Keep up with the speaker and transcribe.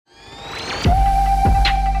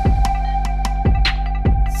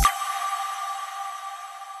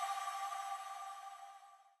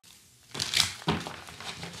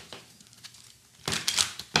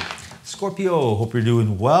Scorpio, hope you're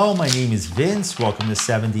doing well. My name is Vince. Welcome to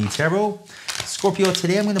 7D Tarot. Scorpio,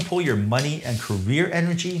 today I'm going to pull your money and career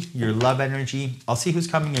energy, your love energy. I'll see who's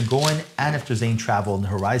coming and going and if there's any travel on the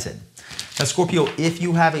horizon. Now, Scorpio, if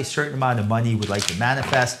you have a certain amount of money you would like to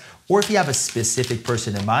manifest, or if you have a specific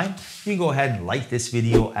person in mind, you can go ahead and like this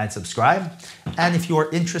video and subscribe. And if you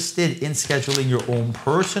are interested in scheduling your own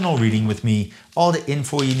personal reading with me, all the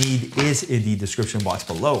info you need is in the description box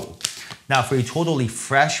below. Now, for a totally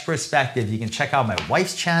fresh perspective, you can check out my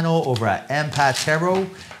wife's channel over at Empath Tarot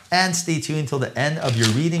and stay tuned till the end of your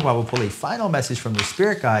reading while we pull a final message from your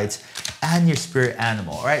spirit guides and your spirit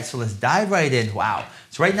animal. All right, so let's dive right in. Wow.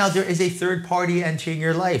 So right now there is a third party entering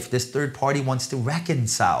your life. This third party wants to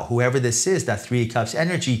reconcile whoever this is, that Three of Cups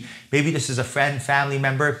energy. Maybe this is a friend, family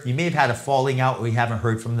member. You may have had a falling out or you haven't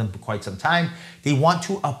heard from them for quite some time. They want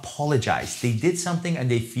to apologize. They did something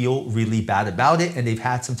and they feel really bad about it and they've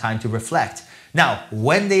had some time to reflect. Now,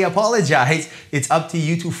 when they apologize, it's up to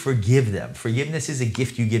you to forgive them. Forgiveness is a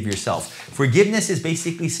gift you give yourself. Forgiveness is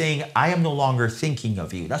basically saying, I am no longer thinking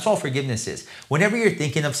of you. That's all forgiveness is. Whenever you're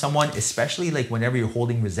thinking of someone, especially like whenever you're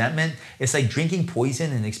holding resentment, it's like drinking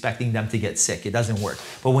poison and expecting them to get sick. It doesn't work.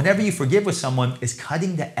 But whenever you forgive with someone, it's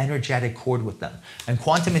cutting the energetic cord with them. And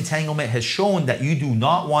quantum entanglement has shown that you do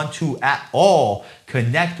not want to at all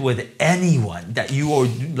connect with anyone that you or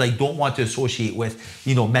like don't want to associate with,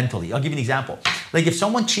 mentally. I'll give you an example. Like if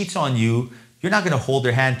someone cheats on you, you're not going to hold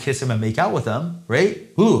their hand, kiss them, and make out with them, right?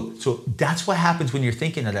 Ooh, so that's what happens when you're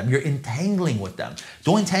thinking of them. You're entangling with them.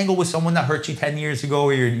 Don't entangle with someone that hurt you 10 years ago,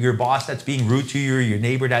 or your boss that's being rude to you, or your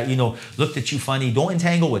neighbor that, looked at you funny. Don't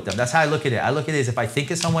entangle with them. That's how I look at it. I look at it as if I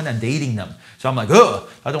think of someone, I'm dating them. So I'm like, oh,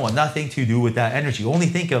 I don't want nothing to do with that energy. Only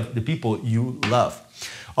think of the people you love.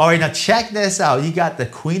 All right, now check this out. You got the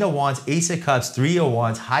Queen of Wands, Ace of Cups, Three of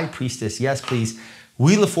Wands, High Priestess, yes please,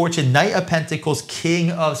 Wheel of Fortune, Knight of Pentacles,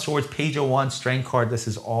 King of Swords, Page of Wands, Strength card. This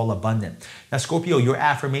is all abundant. Now, Scorpio, your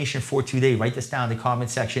affirmation for today, write this down in the comment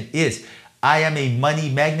section, is I am a money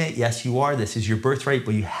magnet. Yes, you are. This is your birthright,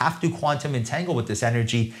 but you have to quantum entangle with this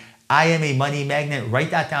energy. I am a money magnet. Write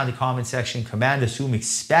that down in the comment section. Command, assume,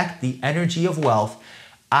 expect the energy of wealth.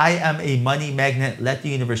 I am a money magnet. Let the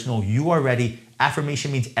universe know you are ready.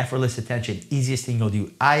 Affirmation means effortless attention. Easiest thing you'll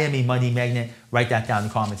do. I am a money magnet. Write that down in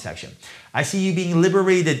the comment section. I see you being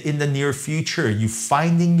liberated in the near future. You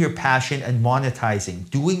finding your passion and monetizing.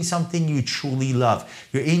 Doing something you truly love.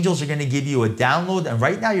 Your angels are going to give you a download. And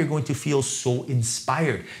right now you're going to feel so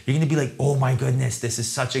inspired. You're going to be like, oh my goodness, this is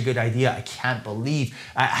such a good idea. I can't believe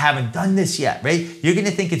I haven't done this yet, right? You're going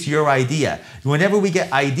to think it's your idea. Whenever we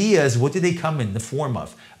get ideas, what do they come in the form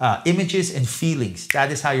of? Images and feelings.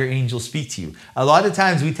 That is how your angels speak to you. A lot of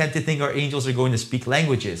times we tend to think our angels are going to speak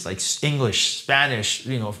languages like English, Spanish,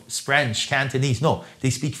 French, Cantonese. No, they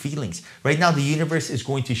speak feelings. Right now, the universe is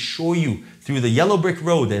going to show you through the yellow brick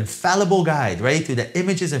road, the infallible guide, right? Through the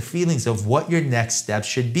images and feelings of what your next steps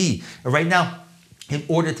should be. And right now, in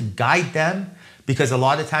order to guide them, because a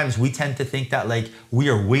lot of times we tend to think that like we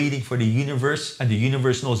are waiting for the universe and the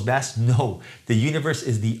universe knows best. No, the universe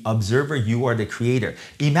is the observer. You are the creator.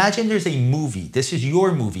 Imagine there's a movie. This is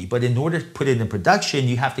your movie, but in order to put it in production,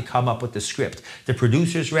 you have to come up with the script. The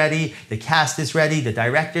producer's ready, the cast is ready, the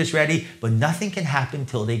director's ready, but nothing can happen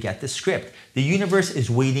till they get the script. The universe is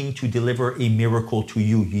waiting to deliver a miracle to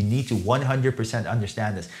you. You need to 100%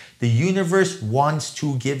 understand this. The universe wants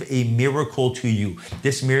to give a miracle to you.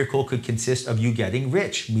 This miracle could consist of you getting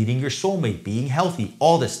rich, meeting your soulmate, being healthy,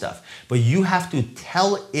 all this stuff. But you have to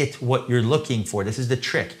tell it what you're looking for. This is the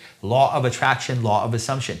trick. Law of attraction, law of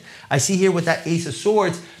assumption. I see here with that Ace of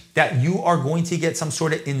Swords that you are going to get some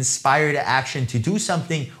sort of inspired action to do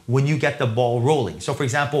something when you get the ball rolling. So for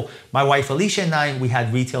example, my wife Alicia and I, we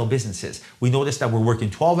had retail businesses. We noticed that we're working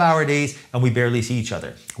 12-hour days and we barely see each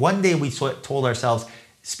other. One day we told ourselves,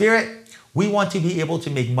 Spirit, we want to be able to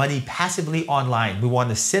make money passively online. We want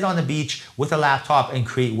to sit on the beach with a laptop and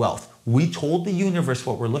create wealth. We told the universe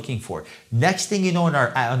what we're looking for. Next thing you know, on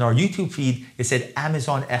our YouTube feed, it said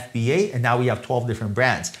Amazon FBA, and now we have 12 different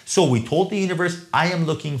brands. So we told the universe, I am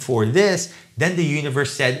looking for this. Then the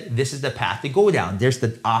universe said, this is the path to go down. There's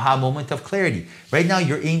the aha moment of clarity. Right now,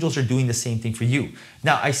 your angels are doing the same thing for you.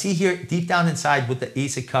 Now, I see here deep down inside with the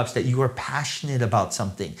Ace of Cups that you are passionate about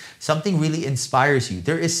something. Something really inspires you.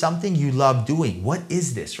 There is something you love doing. What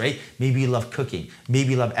is this, right? Maybe you love cooking.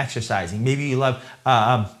 Maybe you love exercising. Maybe you love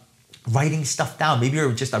writing stuff down. Maybe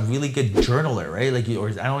you're just a really good journaler, right? Like, or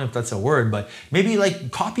I don't know if that's a word, but maybe like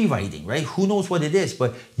copywriting, right? Who knows what it is,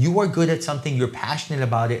 but you are good at something, you're passionate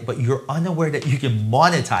about it, but you're unaware that you can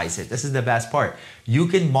monetize it. This is the best part. You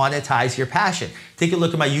can monetize your passion. Take a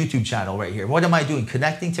look at my YouTube channel right here. What am I doing?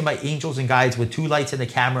 Connecting to my angels and guides with 2 lights and a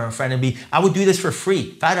camera in front of me. I would do this for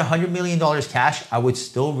free. If I had $100 million cash, I would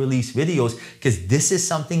still release videos because this is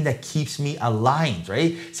something that keeps me aligned,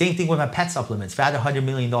 right? Same thing with my pet supplements. If I had $100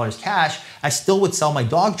 million cash, I still would sell my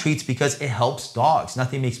dog treats because it helps dogs.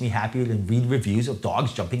 Nothing makes me happier than read reviews of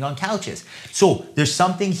dogs jumping on couches. So there's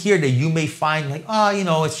something here that you may find like, oh, you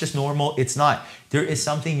know, it's just normal. It's not. There is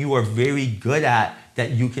something you are very good at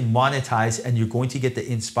that you can monetize, and you're going to get the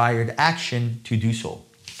inspired action to do so.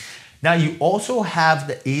 Now, you also have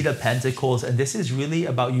the 8 of Pentacles, and this is really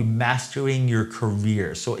about you mastering your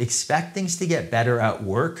career. So expect things to get better at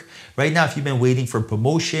work. Right now, if you've been waiting for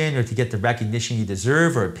promotion or to get the recognition you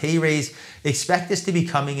deserve or a pay raise, expect this to be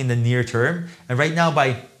coming in the near term. And right now,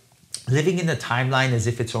 by living in the timeline as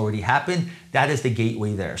if it's already happened, that is the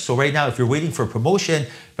gateway there. So right now, if you're waiting for promotion,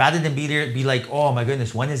 rather than be like, oh my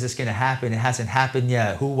goodness, when is this gonna happen? It hasn't happened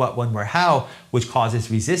yet. Who, what, when, where, how, which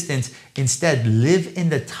causes resistance. Instead, live in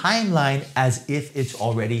the timeline as if it's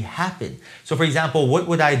already happened. So for example, what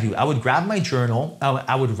would I do? I would grab my journal.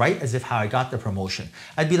 I would write as if how I got the promotion.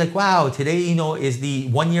 I'd be like, wow, today, you know, is the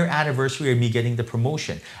 1-year anniversary of me getting the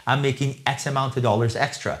promotion. I'm making X amount of dollars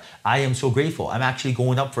extra. I am so grateful. I'm actually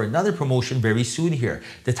going up for another promotion very soon here.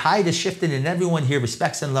 The tide has shifted and everyone here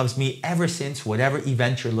respects and loves me ever since whatever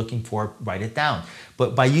event you're looking for, write it down.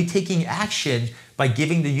 But by you taking action, by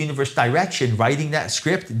giving the universe direction, writing that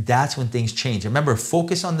script, that's when things change. Remember,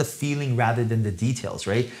 focus on the feeling rather than the details,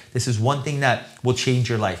 right? This is one thing that will change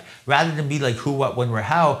your life. Rather than be like who, what, when, where,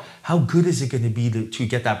 how good is it going to be to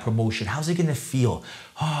get that promotion? How's it going to feel?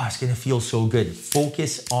 Oh, it's going to feel so good.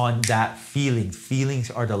 Focus on that feeling. Feelings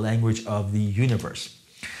are the language of the universe.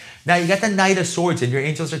 Now you got the Knight of Swords and your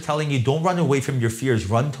angels are telling you don't run away from your fears,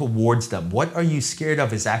 run towards them. What are you scared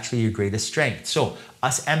of is actually your greatest strength. So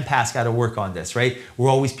us empaths got to work on this, right? We're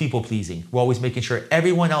always people pleasing. We're always making sure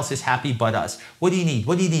everyone else is happy but us. What do you need?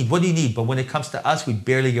 What do you need? What do you need? But when it comes to us, we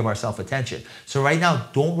barely give ourselves attention. So right now,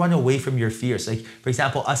 don't run away from your fears. Like for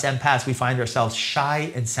example, us empaths, we find ourselves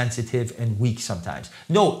shy and sensitive and weak sometimes.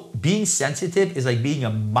 No, being sensitive is like being a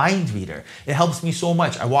mind reader. It helps me so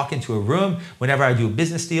much. I walk into a room, whenever I do a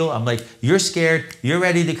business deal, I'm like, you're scared, you're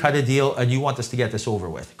ready to cut a deal, and you want us to get this over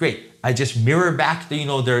with. Great. I just mirror back the,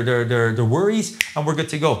 their worries, and we're good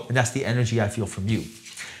to go. And that's the energy I feel from you.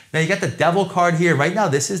 Now you got the Devil card here. Right now,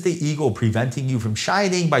 this is the ego preventing you from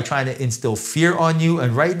shining by trying to instill fear on you.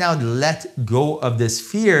 And right now, let go of this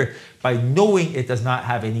fear by knowing it does not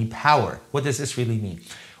have any power. What does this really mean?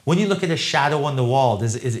 When you look at a shadow on the wall,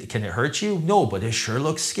 can it hurt you? No, but it sure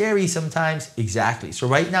looks scary sometimes. Exactly. So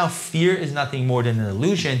right now, fear is nothing more than an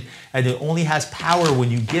illusion, and it only has power when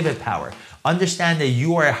you give it power. Understand that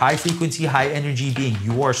you are a high frequency, high energy being.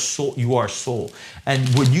 You are soul. You are soul. And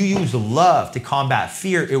when you use love to combat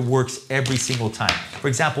fear, it works every single time. For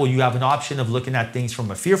example, you have an option of looking at things from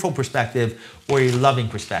a fearful perspective or a loving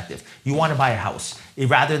perspective. You want to buy a house.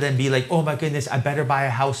 Rather than be like, oh my goodness, I better buy a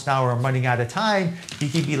house now or I'm running out of time, you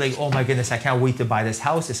can be like, oh my goodness, I can't wait to buy this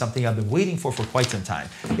house. It's something I've been waiting for quite some time.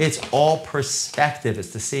 It's all perspective. It's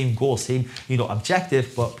the same goal, same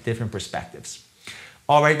objective, but different perspectives.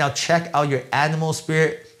 All right, now check out your animal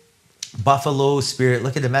spirit, buffalo spirit.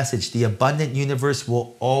 Look at the message. The abundant universe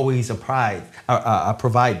will always provide.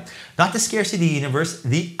 Not the scarcity universe,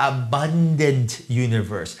 the abundant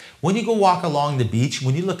universe. When you go walk along the beach,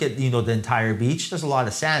 when you look at the entire beach, there's a lot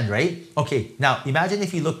of sand, right? Okay, now imagine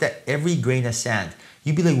if you looked at every grain of sand.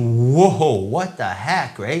 You'd be like, whoa, what the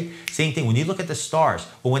heck, right? Same thing when you look at the stars,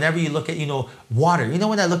 or whenever you look at, water.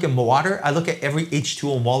 When I look at water, I look at every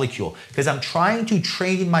H2O molecule because I'm trying to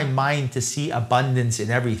train my mind to see abundance in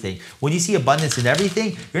everything. When you see abundance in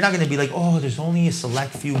everything, you're not going to be like, oh, there's only a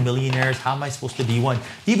select few millionaires. How am I supposed to be one?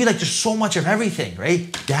 You'd be like, there's so much of everything,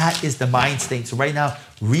 right? That is the mind state. So right now,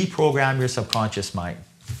 reprogram your subconscious mind.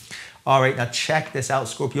 All right, now check this out,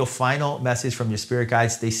 Scorpio. Final message from your spirit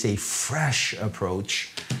guides. They say fresh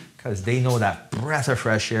approach because they know that breath of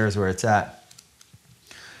fresh air is where it's at.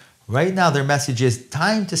 Right now, their message is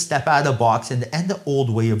time to step out of the box and end the old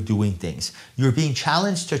way of doing things. You're being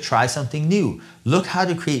challenged to try something new. Look how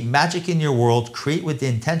to create magic in your world. Create with the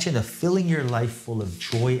intention of filling your life full of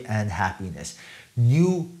joy and happiness.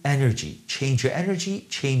 New energy. Change your energy,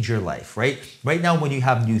 change your life, right? Right now, when you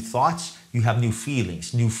have new thoughts, you have new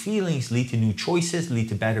feelings. New feelings lead to new choices, lead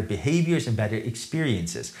to better behaviors and better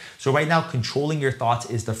experiences. So right now, controlling your thoughts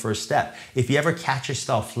is the first step. If you ever catch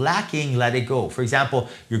yourself lacking, let it go. For example,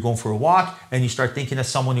 you're going for a walk and you start thinking of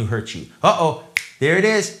someone who hurt you. Uh-oh, there it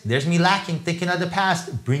is. There's me lacking, thinking of the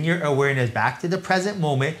past. Bring your awareness back to the present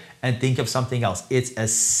moment and think of something else. It's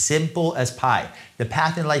as simple as pie. The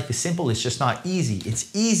path in life is simple, it's just not easy.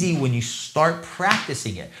 It's easy when you start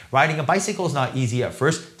practicing it. Riding a bicycle is not easy at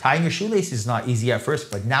first. Tying your shoelaces is not easy at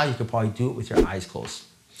first, but now you can probably do it with your eyes closed.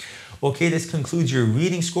 Okay, this concludes your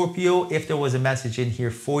reading, Scorpio. If there was a message in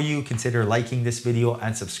here for you, consider liking this video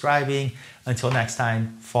and subscribing. Until next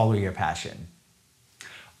time, follow your passion.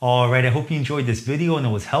 All right, I hope you enjoyed this video and it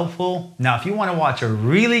was helpful. Now, if you want to watch a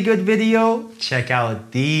really good video, check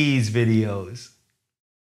out these videos.